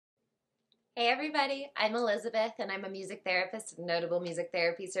Hey everybody, I'm Elizabeth and I'm a music therapist at Notable Music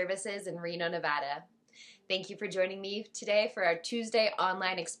Therapy Services in Reno, Nevada. Thank you for joining me today for our Tuesday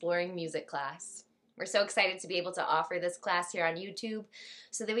online exploring music class. We're so excited to be able to offer this class here on YouTube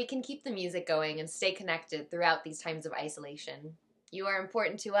so that we can keep the music going and stay connected throughout these times of isolation. You are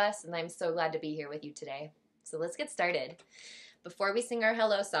important to us and I'm so glad to be here with you today. So let's get started. Before we sing our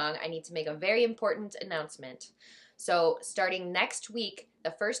hello song, I need to make a very important announcement. So starting next week,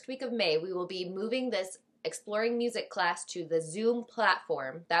 the first week of May, we will be moving this exploring music class to the Zoom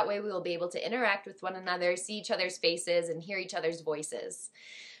platform. That way we will be able to interact with one another, see each other's faces, and hear each other's voices.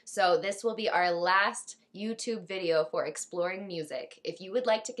 So this will be our last YouTube video for exploring music. If you would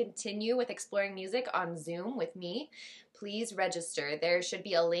like to continue with exploring music on Zoom with me, please register. There should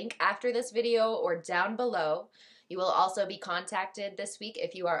be a link after this video or down below. You will also be contacted this week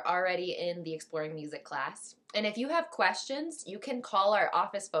if you are already in the Exploring Music class. And if you have questions, you can call our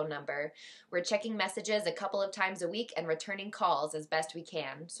office phone number. We're checking messages a couple of times a week and returning calls as best we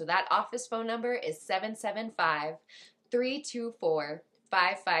can. So that office phone number is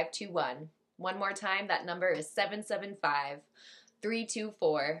 775-324-5521. One more time, that number is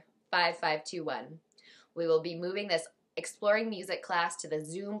 775-324-5521. We will be moving this Exploring Music class to the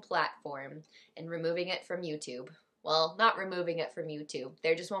Zoom platform and removing it from YouTube. Well, not removing it from YouTube.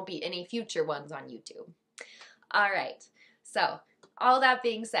 There just won't be any future ones on YouTube. All right, so all that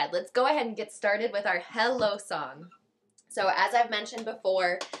being said, let's go ahead and get started with our hello song. So as I've mentioned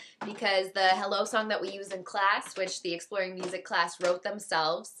before, because the hello song that we use in class, which the Exploring Music class wrote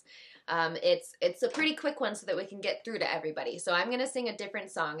themselves, it's a pretty quick one so that we can get through to everybody. So I'm going to sing a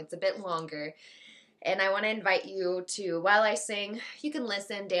different song. It's a bit longer. And I want to invite you to, while I sing, you can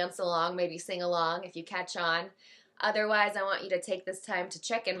listen, dance along, maybe sing along if you catch on. Otherwise, I want you to take this time to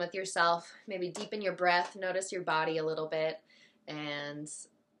check in with yourself, maybe deepen your breath, notice your body a little bit, and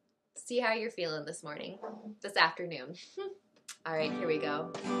see how you're feeling this morning, this afternoon. All right, here we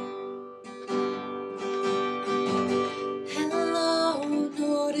go. Hello,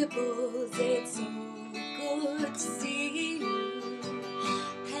 notables, it's so good to see you.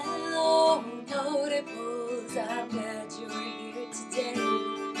 Hello, notables, I'm glad you're here today.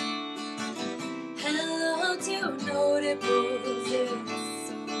 Hello to notables, it's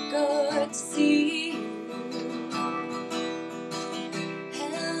so good to see you.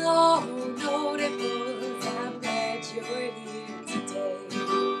 Hello, notables, I'm glad you're here today.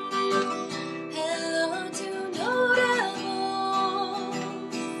 Hello to notables,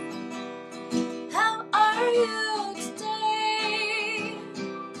 how are you today?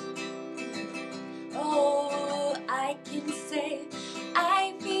 Oh, I can say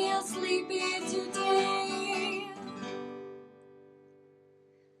I feel sleepy today.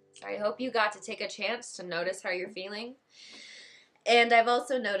 I hope you got to take a chance to notice how you're feeling. And I've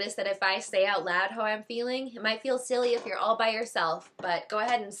also noticed that if I say out loud how I'm feeling, it might feel silly if you're all by yourself, but go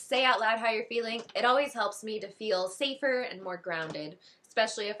ahead and say out loud how you're feeling. It always helps me to feel safer and more grounded,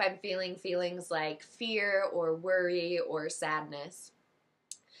 especially if I'm feeling feelings like fear or worry or sadness.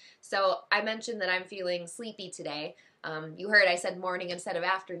 So I mentioned that I'm feeling sleepy today. You heard I said morning instead of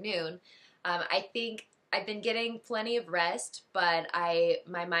afternoon. I think I've been getting plenty of rest, but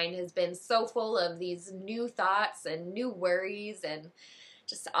my mind has been so full of these new thoughts and new worries, and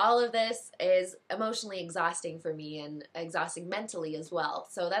just all of this is emotionally exhausting for me and exhausting mentally as well.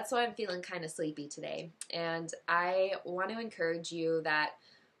 So that's why I'm feeling kind of sleepy today. And I want to encourage you that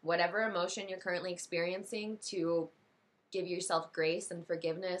whatever emotion you're currently experiencing, to give yourself grace and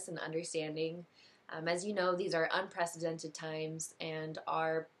forgiveness and understanding. As you know, these are unprecedented times, and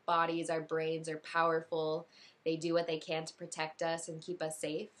our bodies, our brains are powerful. They do what they can to protect us and keep us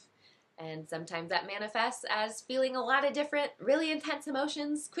safe. And sometimes that manifests as feeling a lot of different, really intense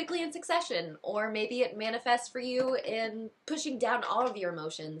emotions quickly in succession. Or maybe it manifests for you in pushing down all of your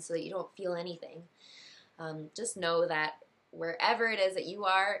emotions so that you don't feel anything. Just know that wherever it is that you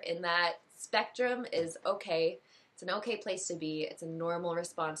are in that spectrum is okay. It's an okay place to be. It's a normal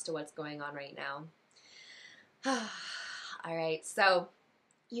response to what's going on right now. All right, so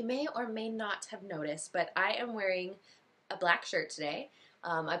you may or may not have noticed, but I am wearing a black shirt today.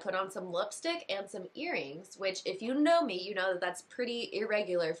 I put on some lipstick and some earrings, which if you know me, you know that that's pretty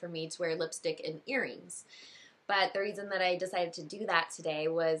irregular for me to wear lipstick and earrings. But the reason that I decided to do that today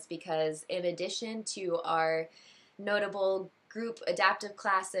was because in addition to our notable group adaptive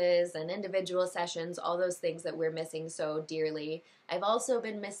classes and individual sessions, all those things that we're missing so dearly, I've also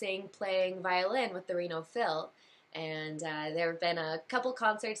been missing playing violin with the Reno Phil. And there have been a couple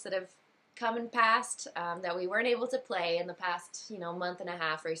concerts that have come and passed that we weren't able to play in the past, month and a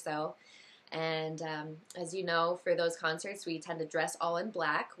half or so. And as you know, for those concerts, we tend to dress all in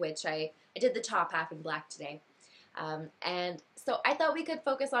black, which I did the top half in black today. And so I thought we could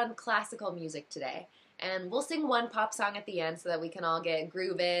focus on classical music today. And we'll sing one pop song at the end so that we can all get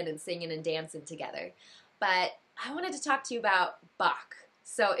grooving and singing and dancing together. But I wanted to talk to you about Bach.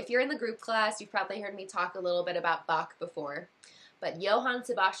 So if you're in the group class, you've probably heard me talk a little bit about Bach before. But Johann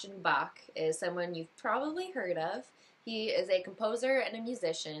Sebastian Bach is someone you've probably heard of. He is a composer and a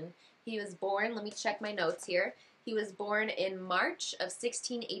musician. He was born, let me check my notes here, he was born in March of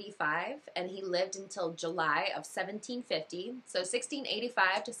 1685, and he lived until July of 1750. So 1685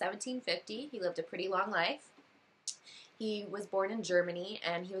 to 1750, he lived a pretty long life. He was born in Germany,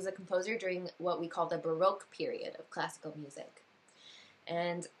 and he was a composer during what we call the Baroque period of classical music.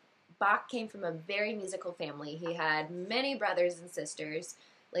 And Bach came from a very musical family. He had many brothers and sisters.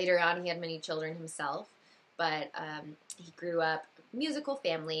 Later on, he had many children himself, but he grew up musical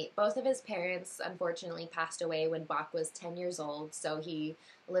family. Both of his parents, unfortunately, passed away when Bach was 10 years old, so he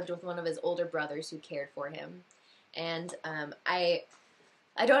lived with one of his older brothers who cared for him. And I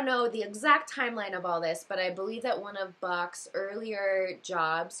don't know the exact timeline of all this, but I believe that one of Bach's earlier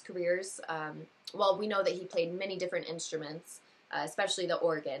careers, well, we know that he played many different instruments, especially the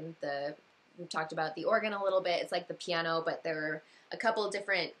organ. We talked about the organ a little bit. It's like the piano, but there are a couple of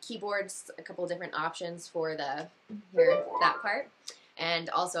different keyboards, a couple of different options for that part, and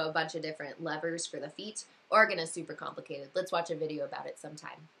also a bunch of different levers for the feet. Organ is super complicated. Let's watch a video about it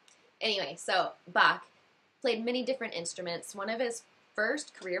sometime. Anyway, so Bach played many different instruments. One of his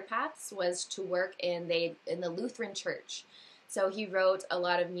first career paths was to work in the Lutheran Church. So he wrote a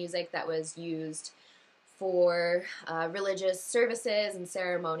lot of music that was used for religious services and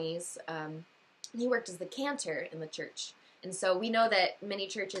ceremonies. He worked as the cantor in the church. And so we know that many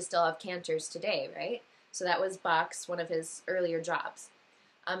churches still have cantors today, right? So that was one of his earlier jobs.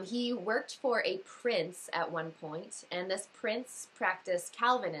 He worked for a prince at one point, and this prince practiced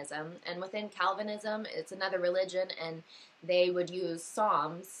Calvinism. And within Calvinism, it's another religion, and they would use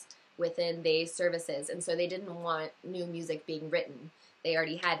psalms within the services. And so they didn't want new music being written. They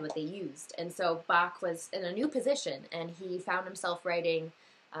already had what they used. And so Bach was in a new position, and he found himself writing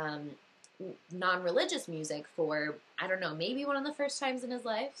non-religious music for, I don't know, maybe one of the first times in his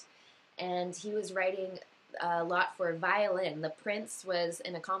life. And he was writing a lot for violin. The prince was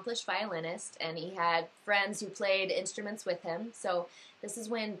an accomplished violinist, and he had friends who played instruments with him. So this is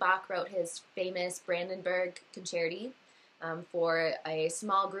when Bach wrote his famous Brandenburg Concerti for a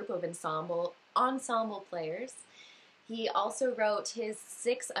small group of ensemble players. He also wrote his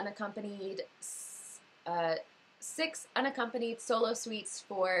six unaccompanied solo suites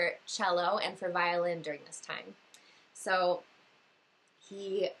for cello and for violin during this time. So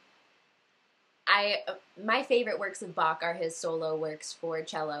my favorite works of Bach are his solo works for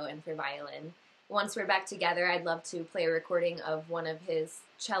cello and for violin. Once we're back together, I'd love to play a recording of one of his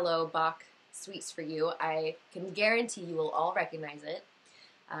cello Bach suites for you. I can guarantee you will all recognize it.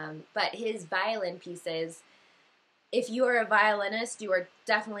 But his violin pieces, if you are a violinist, you are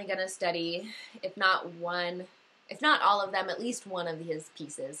definitely going to study, if not all of them, at least one of his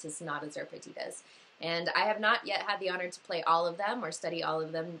pieces, his sonatas or partitas. And I have not yet had the honor to play all of them or study all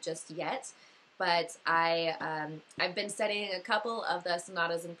of them just yet, but I've been studying a couple of the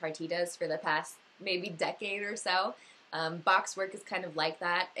sonatas and partitas for the past maybe decade or so. Bach's work is kind of like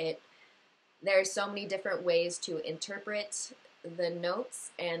that. There are so many different ways to interpret the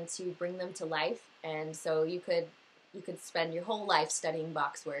notes and to bring them to life, and so you could spend your whole life studying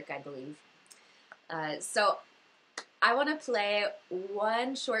Bach's work, I believe. So I want to play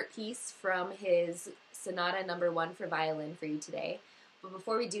one short piece from his Sonata No. 1 for violin for you today. But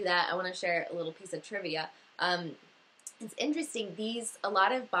before we do that, I want to share a little piece of trivia. It's interesting, a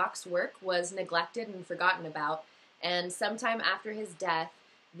lot of Bach's work was neglected and forgotten about, and sometime after his death,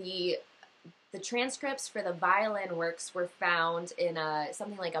 the transcripts for the violin works were found in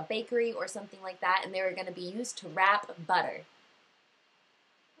something like a bakery or something like that, and they were going to be used to wrap butter.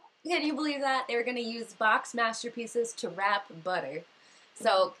 Can you believe that? They were going to use Bach's masterpieces to wrap butter.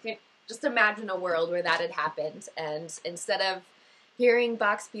 So just imagine a world where that had happened, and instead of hearing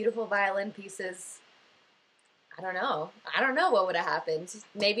Bach's beautiful violin pieces, I don't know what would have happened.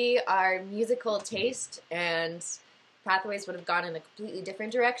 Maybe our musical taste and pathways would have gone in a completely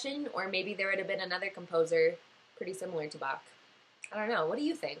different direction, or maybe there would have been another composer pretty similar to Bach. I don't know. What do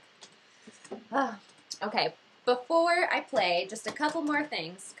you think? Okay, before I play, just a couple more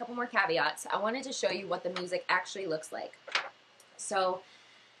caveats. I wanted to show you what the music actually looks like. So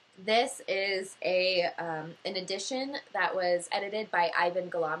This is an edition that was edited by Ivan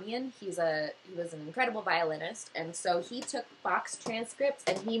Galamian. He was an incredible violinist, and so he took Bach's transcripts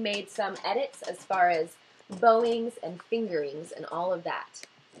and he made some edits as far as bowings and fingerings and all of that.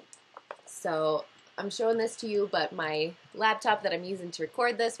 So I'm showing this to you, but my laptop that I'm using to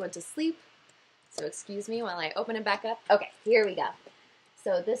record this went to sleep, so excuse me while I open it back up. Okay, here we go.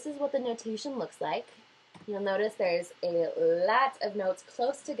 So this is what the notation looks like. You'll notice there's a lot of notes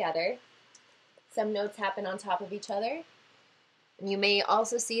close together. Some notes happen on top of each other. And you may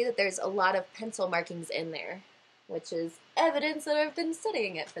also see that there's a lot of pencil markings in there, which is evidence that I've been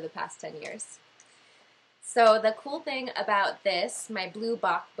studying it for the past 10 years. So the cool thing about this, my blue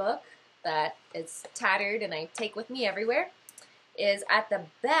Bach book that is tattered and I take with me everywhere, is at the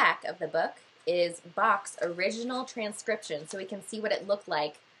back of the book is Bach's original transcription, so we can see what it looked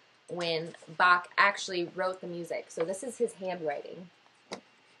like when Bach actually wrote the music. So this is his handwriting.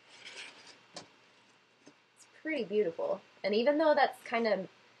 It's pretty beautiful. And even though that's kind of,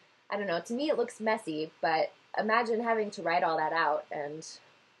 I don't know, to me it looks messy, but imagine having to write all that out, and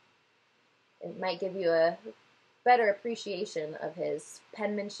it might give you a better appreciation of his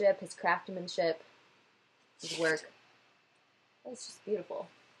penmanship, his craftsmanship, his work. It's just beautiful.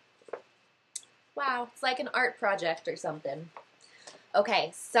 Wow, it's like an art project or something.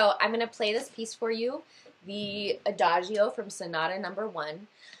 Okay, so I'm going to play this piece for you, the Adagio from Sonata No. 1.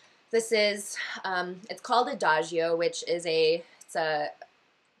 This is, it's called Adagio, which is it's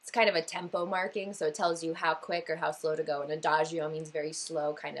kind of a tempo marking, so it tells you how quick or how slow to go. And Adagio means very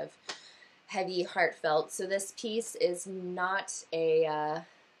slow, kind of heavy, heartfelt. So this piece is not an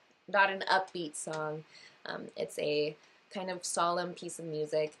upbeat song. It's a kind of solemn piece of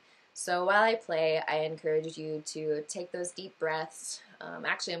music. So while I play, I encourage you to take those deep breaths.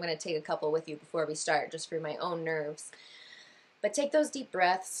 Actually, I'm going to take a couple with you before we start, just for my own nerves. But take those deep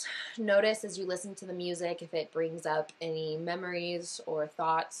breaths. Notice as you listen to the music if it brings up any memories or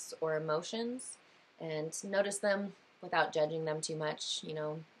thoughts or emotions. And notice them without judging them too much. You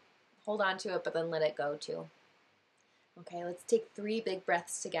know, hold on to it, but then let it go too. Okay, let's take 3 big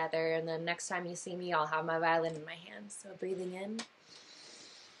breaths together, and then next time you see me, I'll have my violin in my hands. So breathing in.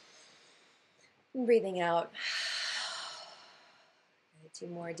 And breathing out. 2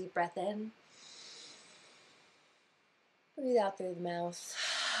 more. Deep breath in. Breathe out through the mouth.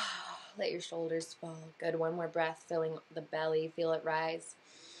 Let your shoulders fall. Good. 1 more breath, filling the belly. Feel it rise.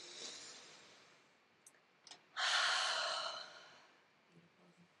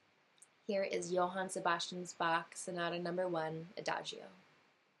 Here is Johann Sebastian Bach, Sonata No. 1, Adagio.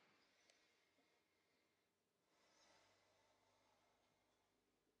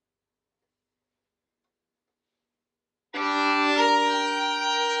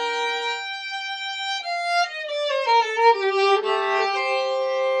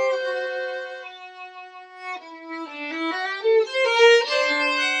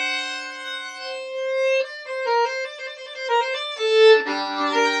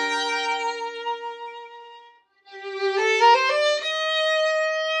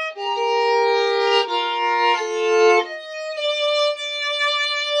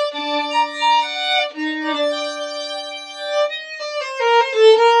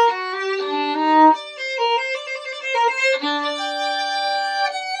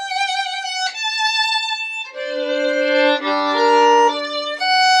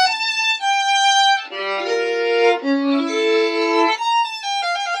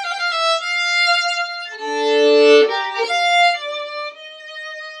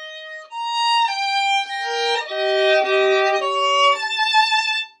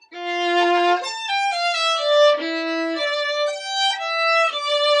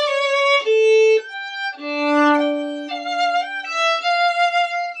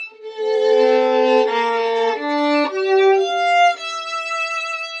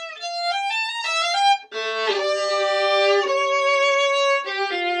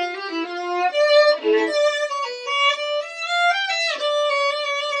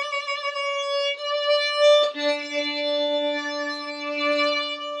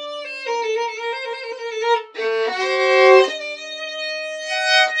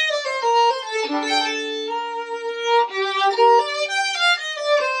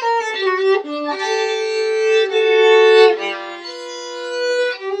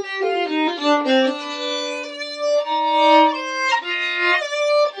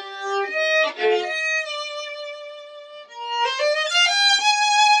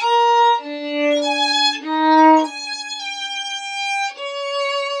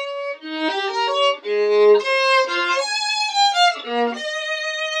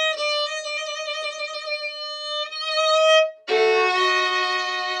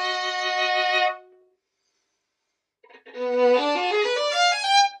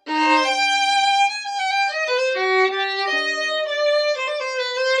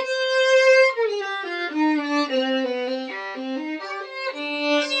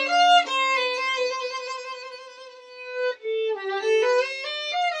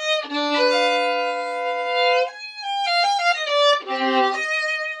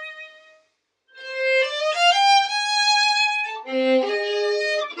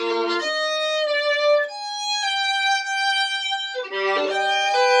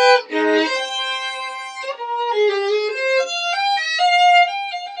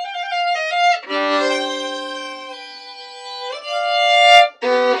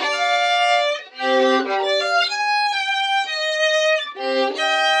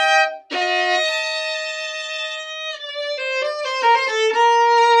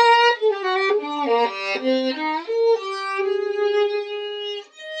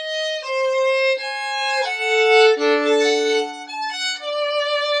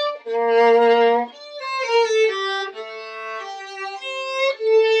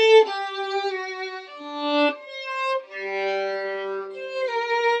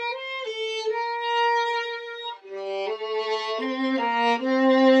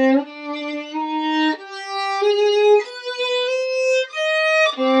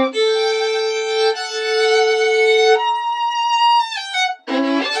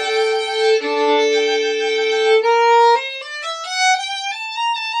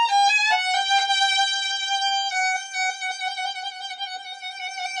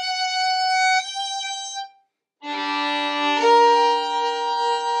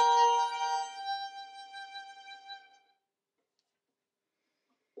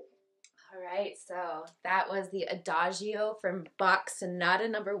 So that was the Adagio from Bach's Sonata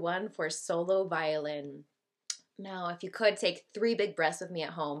No. 1 for solo violin. Now, if you could take 3 big breaths with me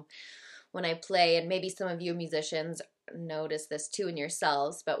at home when I play, and maybe some of you musicians notice this too in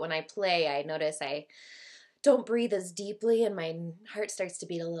yourselves, but when I play, I notice I don't breathe as deeply and my heart starts to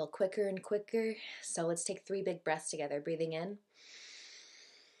beat a little quicker and quicker. So let's take 3 big breaths together. Breathing in.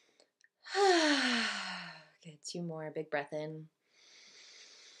 Okay, 2 more. Big breath in.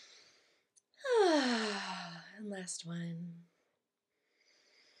 And last one.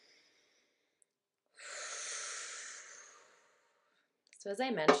 So as I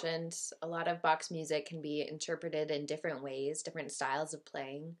mentioned, a lot of Bach's music can be interpreted in different ways, different styles of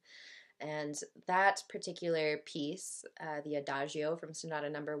playing. And that particular piece, the Adagio from Sonata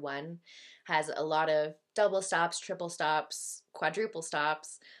No. 1, has a lot of double stops, triple stops, quadruple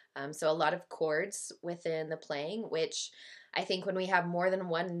stops, so a lot of chords within the playing, which I think when we have more than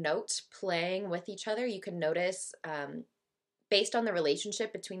one note playing with each other, you can notice based on the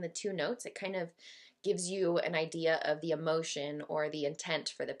relationship between the 2 notes, it kind of gives you an idea of the emotion or the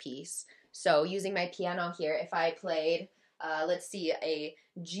intent for the piece. So using my piano here, if I played, let's see, a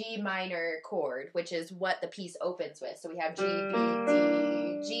G minor chord, which is what the piece opens with. So we have G, B,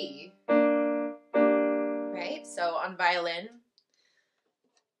 D, G, right? So on violin,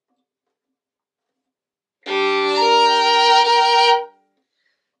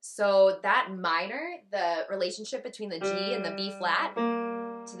 so that minor, the relationship between the G and the B flat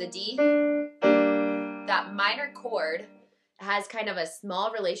to the D, that minor chord has kind of a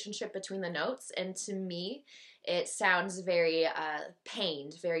small relationship between the notes, and to me, it sounds very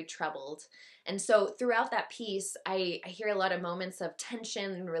pained, very troubled. And so throughout that piece, I hear a lot of moments of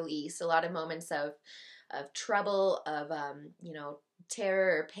tension and release, a lot of moments of trouble, of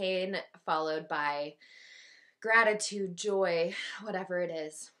terror or pain, followed by gratitude, joy, whatever it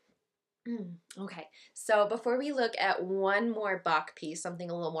is. Okay, so before we look at one more Bach piece, something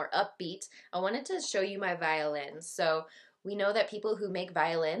a little more upbeat, I wanted to show you my violins. So we know that people who make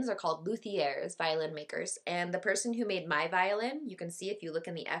violins are called luthiers, violin makers, and the person who made my violin, you can see if you look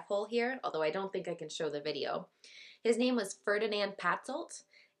in the F-hole here, although I don't think I can show the video. His name was Ferdinand Patzold,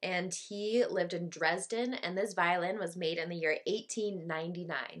 and he lived in Dresden, and this violin was made in the year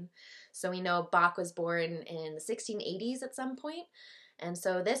 1899. So we know Bach was born in the 1680s at some point. And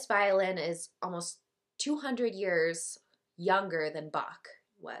so this violin is almost 200 years younger than Bach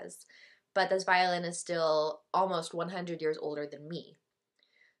was. But this violin is still almost 100 years older than me.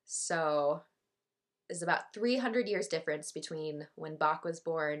 So there's about 300 years difference between when Bach was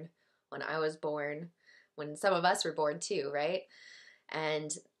born, when I was born, when some of us were born too, right?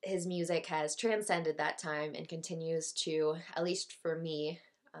 And his music has transcended that time and continues to, at least for me,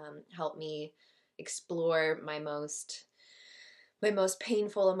 help me explore my most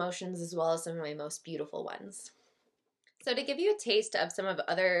painful emotions as well as some of my most beautiful ones. So to give you a taste of some of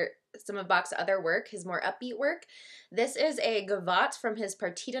Bach's other work, his more upbeat work, this is a gavotte from his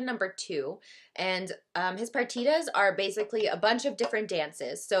Partita No. 2, and his partitas are basically a bunch of different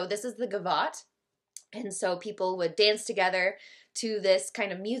dances. So this is the gavotte, and so people would dance together to this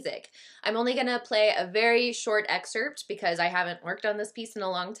kind of music. I'm only going to play a very short excerpt because I haven't worked on this piece in a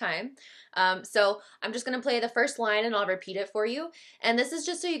long time. So I'm just going to play the first line and I'll repeat it for you. And this is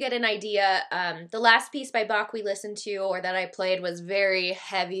just so you get an idea. The last piece by Bach we listened to or that I played was very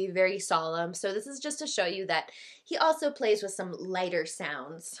heavy, very solemn. So this is just to show you that he also plays with some lighter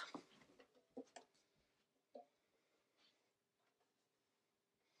sounds.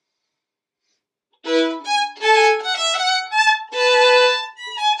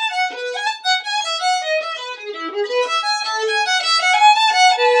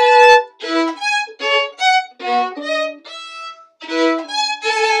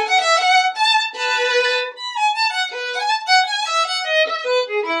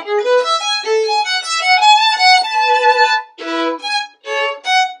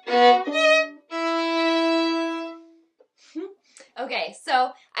 Okay,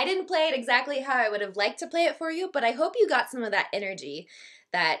 so I didn't play it exactly how I would have liked to play it for you, but I hope you got some of that energy,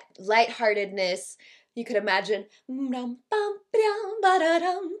 that lightheartedness. You could imagine.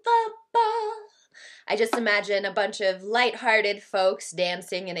 I I just imagine a bunch of lighthearted folks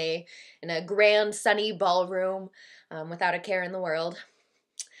dancing in a grand sunny ballroom without a care in the world.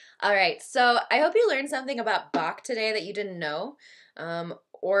 All right, so I hope you learned something about Bach today that you didn't know,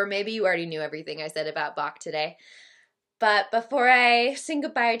 or maybe you already knew everything I said about Bach today. But before I sing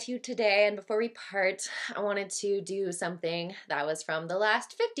goodbye to you today and before we part, I wanted to do something that was from the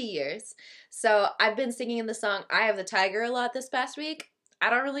last 50 years. So I've been singing the song Eye of the Tiger a lot this past week. I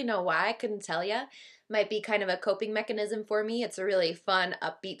don't really know why, I couldn't tell ya. Might be kind of a coping mechanism for me. It's a really fun,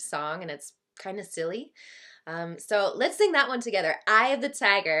 upbeat song and it's kind of silly. So let's sing that one together. Eye of the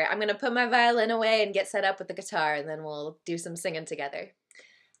Tiger. I'm going to put my violin away and get set up with the guitar and then we'll do some singing together.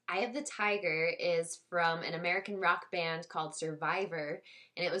 Eye of the Tiger is from an American rock band called Survivor,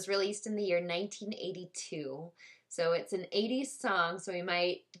 and it was released in the year 1982. So it's an 80s song, so we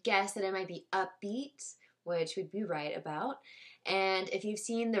might guess that it might be upbeat, which we'd be right about. And if you've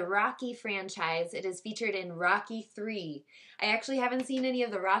seen the Rocky franchise, it is featured in Rocky 3. I actually haven't seen any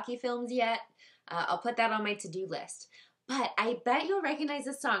of the Rocky films yet. I'll put that on my to-do list. But I bet you'll recognize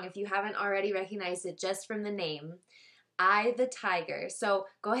this song if you haven't already recognized it just from the name. Eye the Tiger. So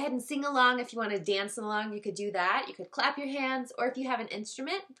go ahead and sing along. If you want to dance along, you could do that. You could clap your hands, or if you have an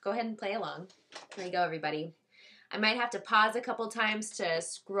instrument, go ahead and play along. There you go, everybody. I might have to pause a couple times to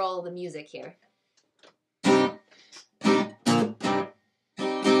scroll the music here.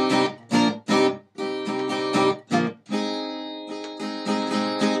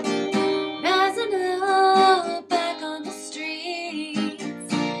 Rising up back on the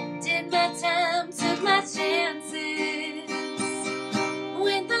streets, did my time, took my chances.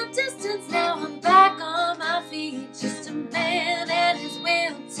 Now I'm back on my feet, just a man and his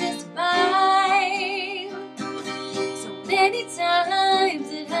will to survive. So many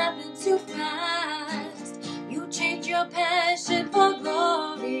times it happened too fast. You change your passion for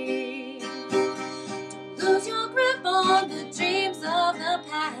glory. Don't lose your grip on the dreams of the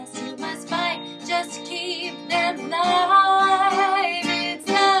past. You must fight just to keep them alive. It's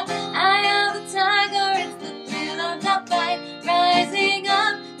the eye of the tiger, it's the thrill of the fight, rising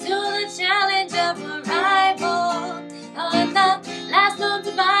up to the challenge of a rival. On the last known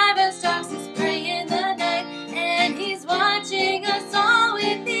survivor stalks his prey in the night, and he's watching us all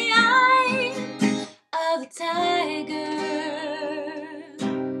with the eye of the tiger.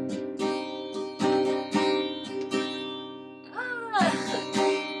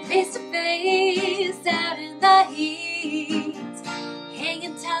 Face to face out in the heat,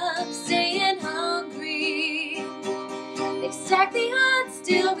 hanging tough, staying hungry. They stack the odds,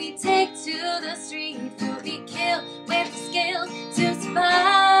 still we take to the street. We'll be killed with the skill to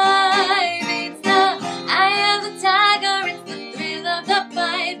survive. It's the eye of the tiger, it's the thrill of the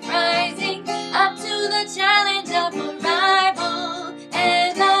fight, rising up to the challenge of a rival.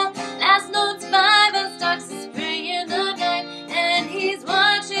 And the last known survivor stalks his prey in the night, and he's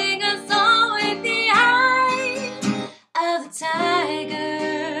watching us all with the eye of the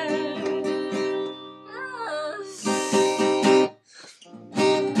tiger.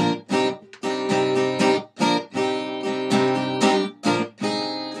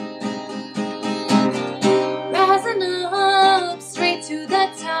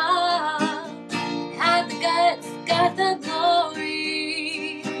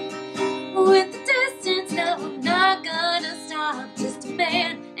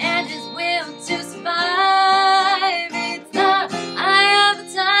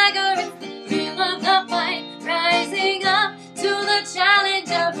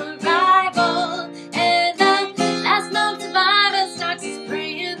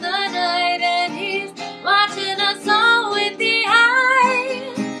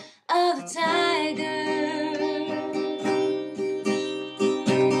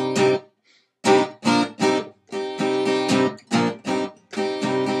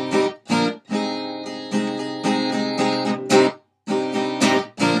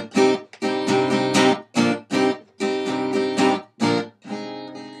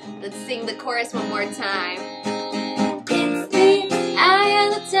 Sing the chorus one more time. It's the eye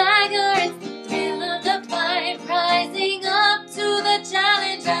of the tiger, it's the thrill of the fight, rising up to the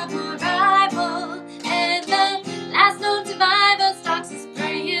challenge of a rival. And the last known survivor stalks his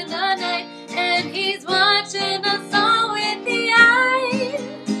prey in the night, and he's watching us all with the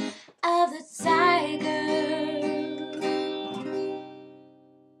eye of the tiger.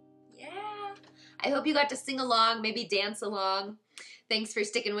 Yeah. I hope you got to sing along, maybe dance along. Thanks for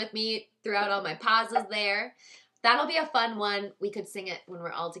sticking with me throughout all my pauses there. That'll be a fun one. We could sing it when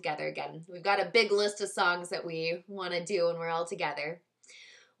we're all together again. We've got a big list of songs that we want to do when we're all together.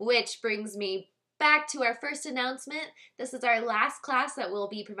 Which brings me back to our first announcement. This is our last class that we'll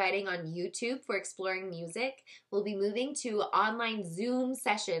be providing on YouTube for Exploring Music. We'll be moving to online Zoom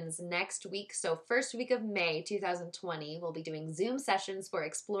sessions next week. So first week of May 2020, we'll be doing Zoom sessions for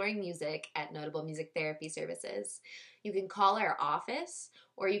Exploring Music at Notable Music Therapy Services. You can call our office,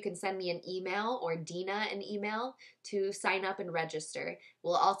 or you can send me an email or Dina an email to sign up and register.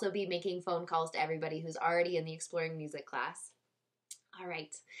 We'll also be making phone calls to everybody who's already in the Exploring Music class. All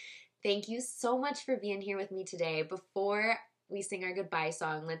right. Thank you so much for being here with me today. Before we sing our goodbye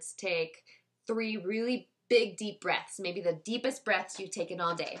song, let's take 3 really big deep breaths, maybe the deepest breaths you've taken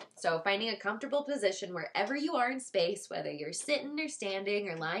all day. So finding a comfortable position wherever you are in space, whether you're sitting or standing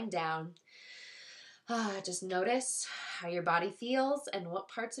or lying down. Just notice how your body feels and what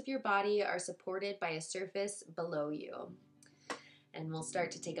parts of your body are supported by a surface below you. And we'll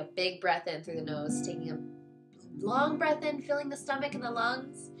start to take a big breath in through the nose, taking a long breath in, filling the stomach and the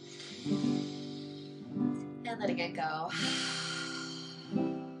lungs. And letting it go.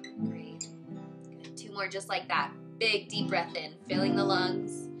 Great. Good. 2 more just like that. Big deep breath in, filling the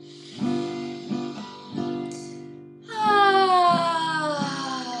lungs.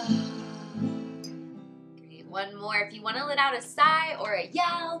 Great. 1 more. If you want to let out a sigh or a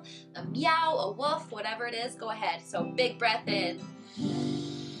yell, a meow, a woof, whatever it is, go ahead. So big breath in.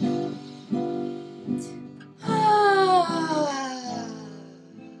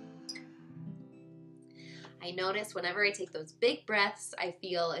 I notice whenever I take those big breaths, I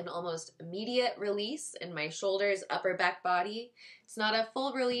feel an almost immediate release in my shoulders, upper back body. It's not a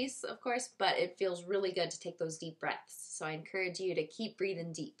full release, of course, but it feels really good to take those deep breaths. So I encourage you to keep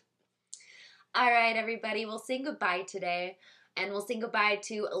breathing deep. All right, everybody, we'll sing goodbye today. And we'll sing goodbye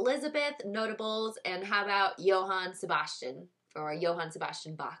to Elizabeth, Notables, and how about Johann Sebastian, or Johann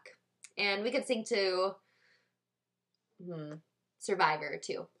Sebastian Bach. And we could sing to Survivor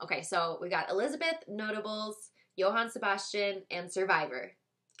too. Okay, so we got Elizabeth, Notables, Johann Sebastian, and Survivor.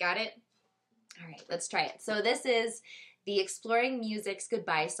 Got it? All right, let's try it. So this is the Exploring Music's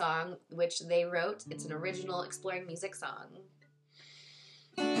goodbye song, which they wrote. It's an original Exploring Music song.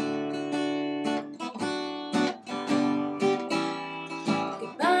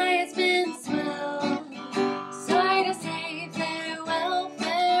 Goodbye, it's been swell. Sorry to say farewell,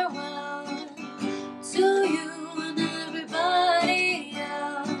 farewell to you and everybody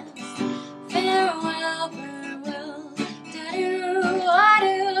else. Farewell, farewell, do-do-ah-do-ah-do.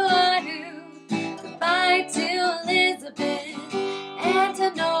 Goodbye to Elizabeth and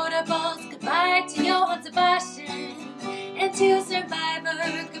to Notables. Goodbye to Johann Sebastian and to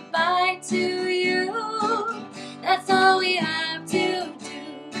Survivor. Goodbye to you. That's all we have to do.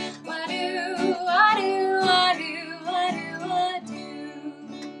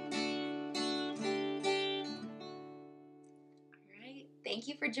 Thank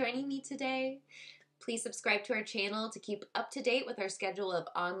you for joining me today. Please subscribe to our channel to keep up to date with our schedule of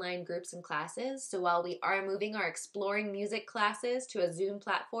online groups and classes. So while we are moving our Exploring Music classes to a Zoom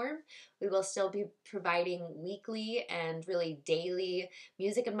platform, we will still be providing weekly and really daily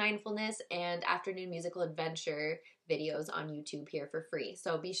music and mindfulness and afternoon musical adventure videos on YouTube here for free.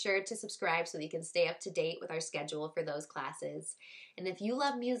 So be sure to subscribe so that you can stay up to date with our schedule for those classes. And if you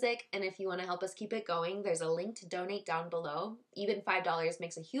love music and if you want to help us keep it going, there's a link to donate down below. Even $5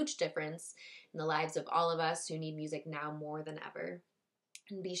 makes a huge difference in the lives of all of us who need music now more than ever.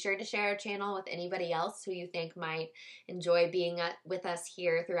 And be sure to share our channel with anybody else who you think might enjoy being with us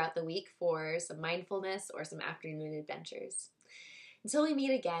here throughout the week for some mindfulness or some afternoon adventures. Until we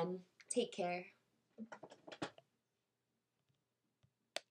meet again, take care.